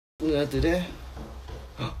Did it?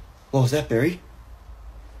 What was that, Barry?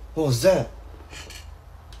 What was that?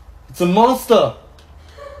 It's a monster!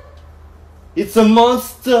 It's a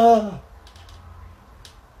monster!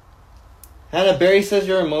 Hannah, Barry says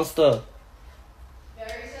you're a monster.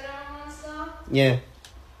 Barry said I'm a monster? Yeah.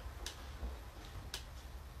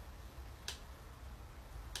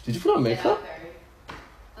 Did you put on makeup? Yeah, Barry.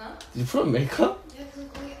 Huh? Did you put on makeup? Yeah, because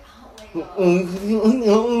Okay.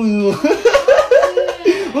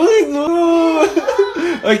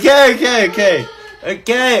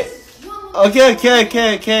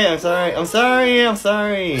 I'm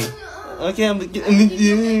sorry.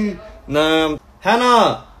 Okay, no.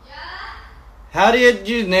 Hannah! Yeah? How did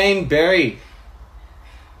you name Barry?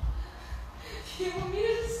 Do you want me to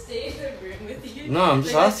just stay in the room with you? No, I'm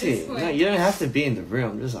just Like, at asking. this point? No, you don't have to be in the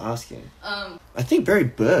room. I'm just asking. I think Barry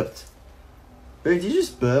burped. Barry, did you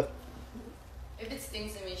just burp? If it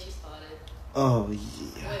stinks, it means she spotted. Oh, Or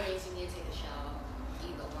yeah. it means you need to take a shower.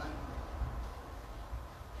 Either one.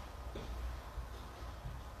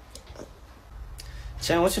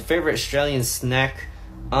 Chan, what's your favorite Australian snack?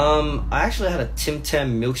 I actually had a Tim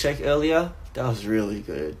Tam milkshake earlier. That was really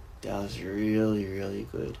good. That was really, really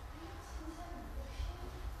good.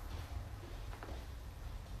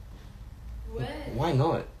 When? Why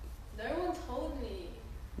not? No one told me.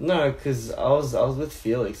 No, because I was with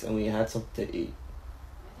Felix and we had something to eat.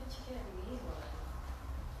 Why didn't you get me one?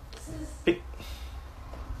 This is... Pick-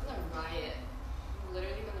 I'm gonna riot. I'm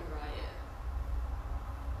literally gonna riot.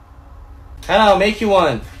 Hannah, I'll make you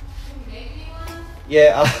one. Can you make me one?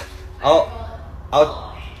 Yeah, Oh.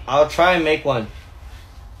 I'll try and make one.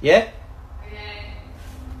 Yeah? Okay.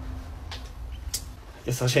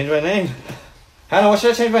 Guess I'll change my name. Hannah, what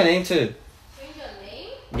should I change my name to? Change your name?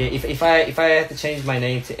 Yeah, if I had to change my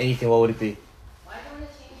name to anything, what would it be? Why do you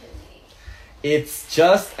want to change your name? It's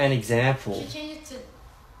just an You example. should change it to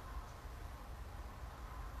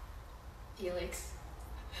Felix.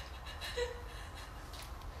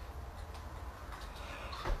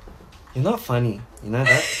 You're not funny. You know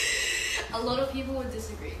that? A lot of people would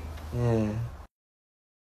disagree. Yeah.